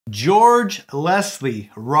George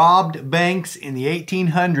Leslie robbed banks in the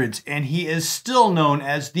 1800s, and he is still known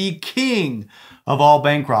as the king of all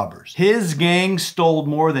bank robbers. His gang stole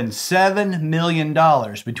more than $7 million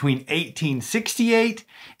between 1868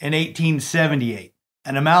 and 1878,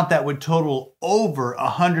 an amount that would total over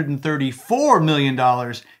 $134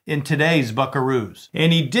 million in today's buckaroos.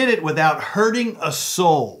 And he did it without hurting a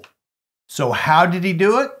soul. So how did he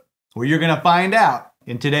do it? Well, you're going to find out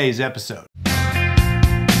in today's episode.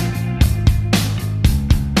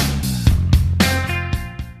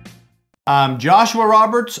 I'm Joshua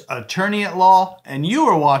Roberts, attorney at law, and you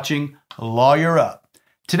are watching Lawyer Up.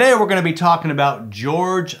 Today we're going to be talking about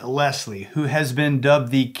George Leslie, who has been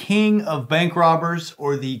dubbed the king of bank robbers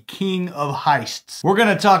or the king of heists. We're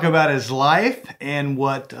going to talk about his life and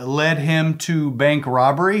what led him to bank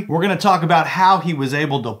robbery. We're going to talk about how he was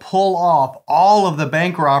able to pull off all of the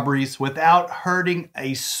bank robberies without hurting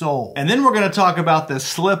a soul. And then we're going to talk about the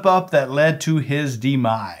slip up that led to his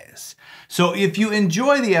demise. So if you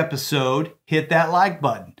enjoy the episode, hit that like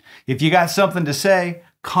button. If you got something to say,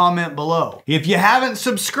 comment below. If you haven't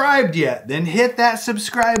subscribed yet, then hit that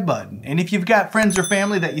subscribe button. And if you've got friends or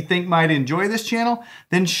family that you think might enjoy this channel,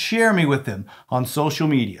 then share me with them on social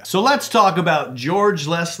media. So let's talk about George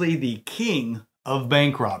Leslie, the king of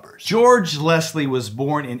bank robbers. George Leslie was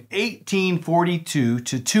born in 1842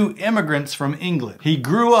 to two immigrants from England. He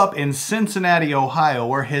grew up in Cincinnati, Ohio,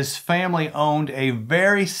 where his family owned a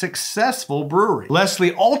very successful brewery.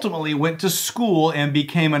 Leslie ultimately went to school and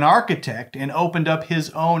became an architect and opened up his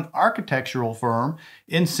own architectural firm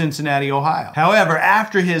in Cincinnati, Ohio. However,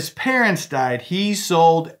 after his parents died, he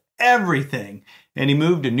sold everything and he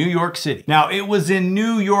moved to New York City. Now, it was in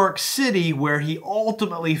New York City where he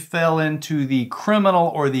ultimately fell into the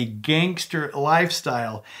criminal or the gangster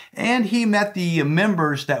lifestyle, and he met the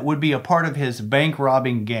members that would be a part of his bank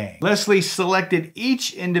robbing gang. Leslie selected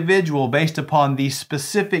each individual based upon the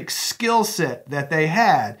specific skill set that they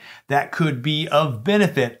had that could be of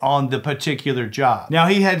benefit on the particular job. Now,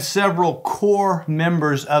 he had several core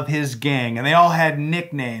members of his gang, and they all had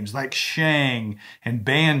nicknames like Shang and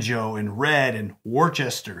Banjo and Red and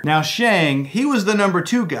Worcester. Now, Shang, he was the number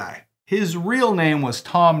 2 guy. His real name was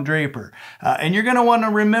Tom Draper, and you're going to want to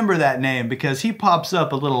remember that name because he pops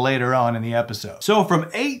up a little later on in the episode. So from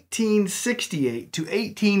 1868 to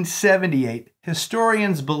 1878,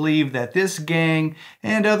 historians believe that this gang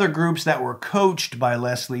and other groups that were coached by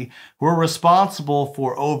Leslie were responsible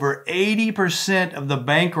for over 80% of the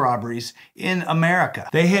bank robberies in America.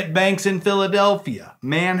 They hit banks in Philadelphia,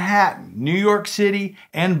 Manhattan, New York City,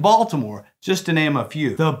 and Baltimore, just to name a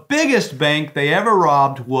few. The biggest bank they ever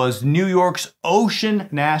robbed was New York's Ocean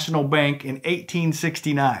National Bank in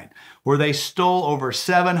 1869, where they stole over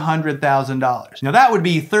 $700,000. Now that would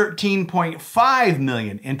be $13.5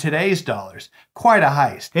 million in today's dollars. Quite a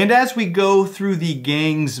heist. And as we go through the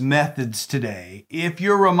gang's methods today, if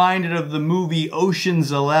you're reminded of the movie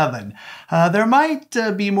Ocean's 11, there might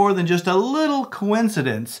be more than just a little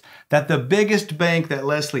coincidence that the biggest bank that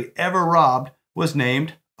Leslie ever robbed was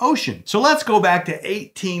named Ocean. So let's go back to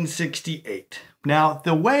 1868. Now,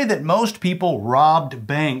 the way that most people robbed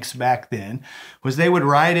banks back then was they would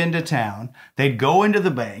ride into town, they'd go into the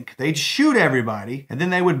bank, they'd shoot everybody, and then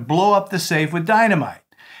they would blow up the safe with dynamite.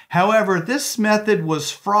 However, this method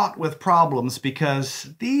was fraught with problems because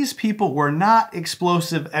these people were not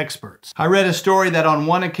explosive experts. I read a story that on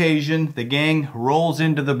one occasion, the gang rolls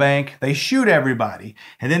into the bank, they shoot everybody,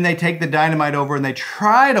 and then they take the dynamite over and they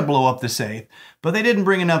try to blow up the safe, but they didn't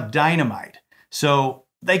bring enough dynamite. So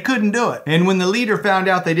they couldn't do it. And when the leader found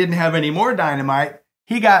out they didn't have any more dynamite,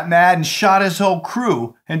 he got mad and shot his whole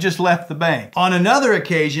crew and just left the bank. On another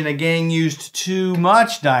occasion, a gang used too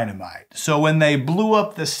much dynamite. So when they blew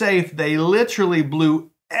up the safe, they literally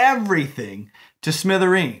blew everything to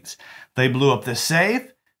smithereens. They blew up the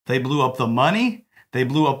safe, they blew up the money, they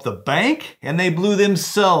blew up the bank, and they blew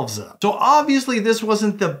themselves up. So obviously this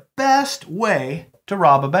wasn't the best way to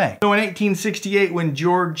rob a bank. So in 1868, when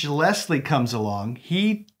George Leslie comes along,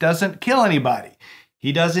 he doesn't kill anybody.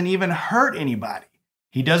 He doesn't even hurt anybody.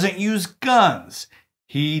 He doesn't use guns.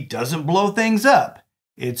 He doesn't blow things up.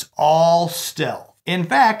 It's all stealth. In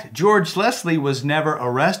fact, George Leslie was never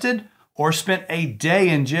arrested or spent a day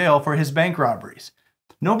in jail for his bank robberies.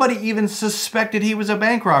 Nobody even suspected he was a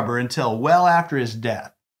bank robber until well after his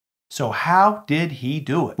death. So how did he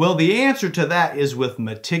do it? Well, the answer to that is with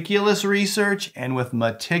meticulous research and with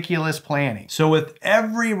meticulous planning. So with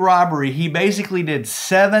every robbery, he basically did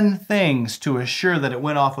 7 things to assure that it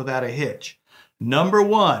went off without a hitch. Number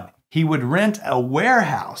 1, he would rent a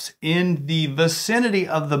warehouse in the vicinity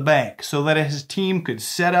of the bank so that his team could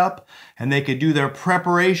set up and they could do their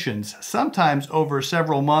preparations, sometimes over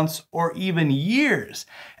several months or even years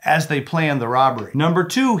as they planned the robbery. Number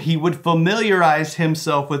 2, he would familiarize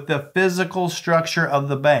himself with the physical structure of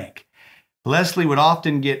the bank. Leslie would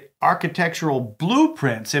often get architectural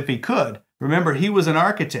blueprints if he could. Remember, he was an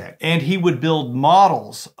architect, and he would build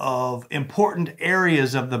models of important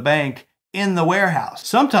areas of the bank in the warehouse.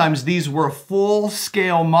 Sometimes these were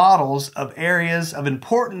full-scale models of areas of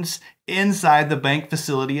importance inside the bank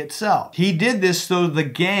facility itself. He did this so the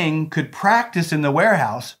gang could practice in the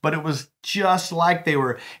warehouse, but it was just like they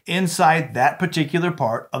were inside that particular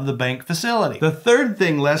part of the bank facility. The third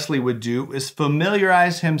thing Leslie would do is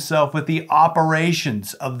familiarize himself with the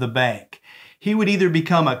operations of the bank. He would either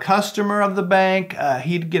become a customer of the bank,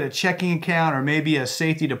 he'd get a checking account or maybe a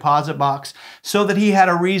safety deposit box so that he had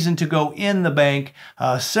a reason to go in the bank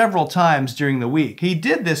several times during the week. He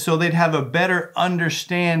did this so they'd have a better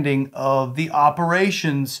understanding of the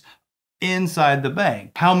operations inside the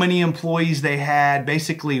bank, how many employees they had,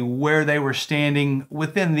 basically where they were standing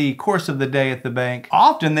within the course of the day at the bank.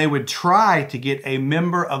 Often they would try to get a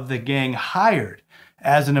member of the gang hired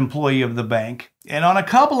as an employee of the bank. And on a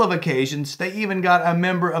couple of occasions, they even got a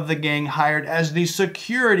member of the gang hired as the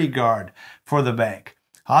security guard for the bank.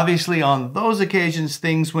 Obviously, on those occasions,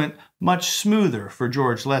 things went much smoother for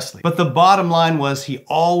George Leslie. But the bottom line was he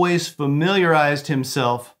always familiarized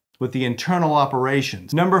himself with the internal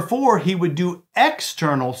operations. Number 4, he would do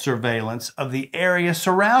external surveillance of the area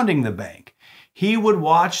surrounding the bank. He would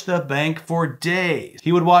watch the bank for days.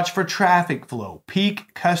 He would watch for traffic flow,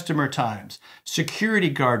 peak customer times, security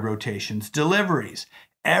guard rotations, deliveries,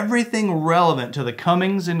 everything relevant to the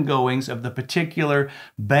comings and goings of the particular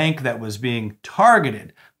bank that was being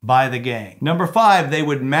targeted by the gang. Number 5, they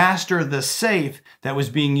would master the safe that was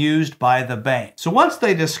being used by the bank. So once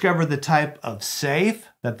they discovered the type of safe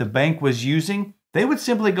that the bank was using, they would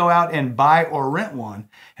simply go out and buy or rent one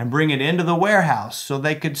and bring it into the warehouse so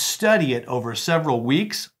they could study it over several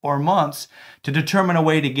weeks or months to determine a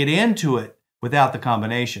way to get into it without the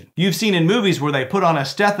combination. You've seen in movies where they put on a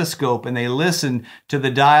stethoscope and they listen to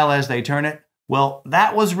the dial as they turn it. Well,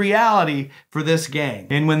 that was reality for this gang.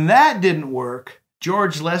 And when that didn't work,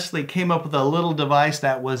 George Leslie came up with a little device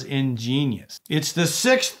that was ingenious. It's the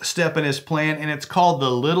 6th step in his plan, and it's called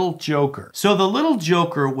the Little Joker. So the Little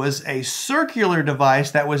Joker was a circular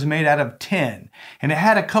device that was made out of tin, and it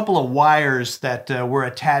had a couple of wires that were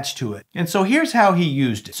attached to it. And so here's how he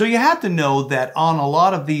used it. So you have to know that on a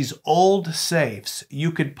lot of these old safes,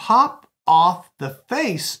 you could pop off the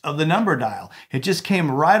face of the number dial. It just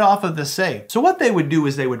came right off of the safe. So what they would do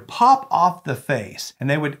is they would pop off the face and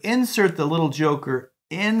they would insert the Little Joker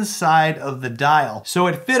inside of the dial so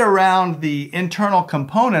it fit around the internal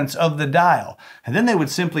components of the dial, and then they would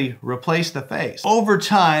simply replace the face. Over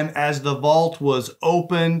time, as the vault was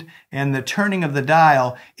opened and the turning of the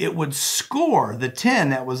dial, it would score the tin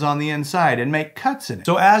that was on the inside and make cuts in it.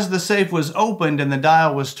 So as the safe was opened and the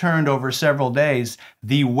dial was turned over several days,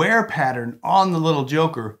 the wear pattern on the Little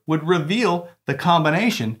Joker would reveal the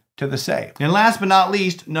combination to the safe. And last but not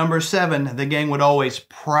least, number 7, the gang would always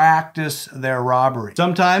practice their robbery.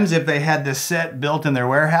 Sometimes if they had the set built in their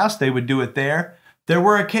warehouse, they would do it there. There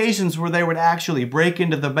were occasions where they would actually break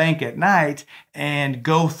into the bank at night and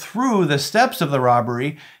go through the steps of the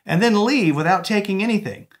robbery and then leave without taking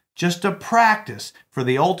anything, just to practice for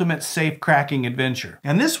the ultimate safe-cracking adventure.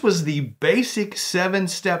 And this was the basic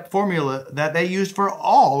 7-step formula that they used for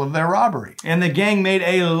all of their robbery. And the gang made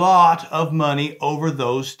a lot of money over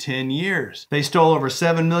those 10 years. They stole over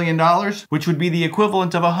 $7 million, which would be the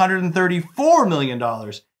equivalent of $134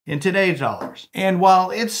 million in today's dollars. And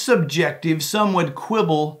while it's subjective, some would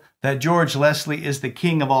quibble that George Leslie is the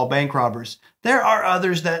king of all bank robbers. There are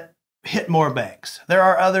others that hit more banks. There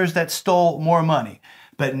are others that stole more money.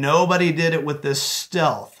 But nobody did it with the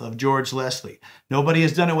stealth of George Leslie. Nobody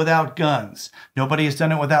has done it without guns. Nobody has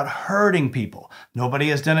done it without hurting people. Nobody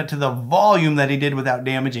has done it to the volume that he did without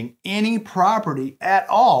damaging any property at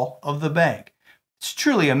all of the bank. It's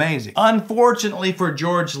truly amazing. Unfortunately for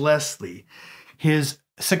George Leslie, his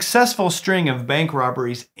successful string of bank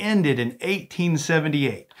robberies ended in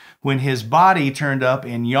 1878 when his body turned up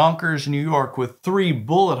in Yonkers, New York with 3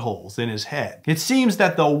 bullet holes in his head. It seems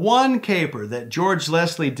that the one caper that George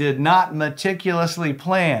Leslie did not meticulously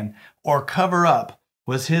plan or cover up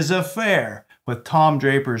was his affair with Tom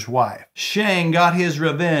Draper's wife. Shang got his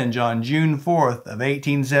revenge on June 4th of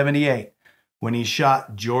 1878 when he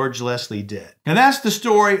shot George Leslie dead. And that's the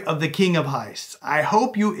story of the King of Heists. I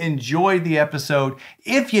hope you enjoyed the episode.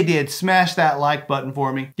 If you did, smash that like button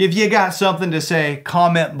for me. If you got something to say,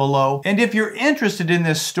 comment below. And if you're interested in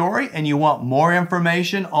this story and you want more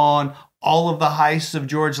information on all of the heists of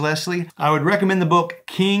George Leslie, I would recommend the book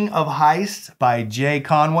King of Heists by Jay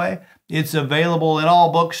Conway. It's available in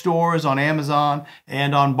all bookstores, on Amazon,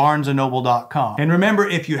 and on barnesandnoble.com. And remember,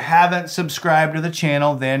 if you haven't subscribed to the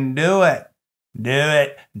channel, then do it. Do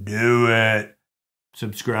it. Do it.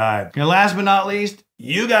 Subscribe. And last but not least,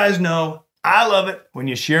 you guys know I love it when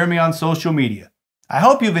you share me on social media. I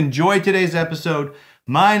hope you've enjoyed today's episode.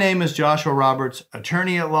 My name is Joshua Roberts,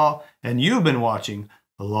 attorney at law, and you've been watching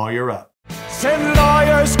Lawyer Up. Send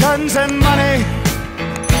lawyers, guns, and money.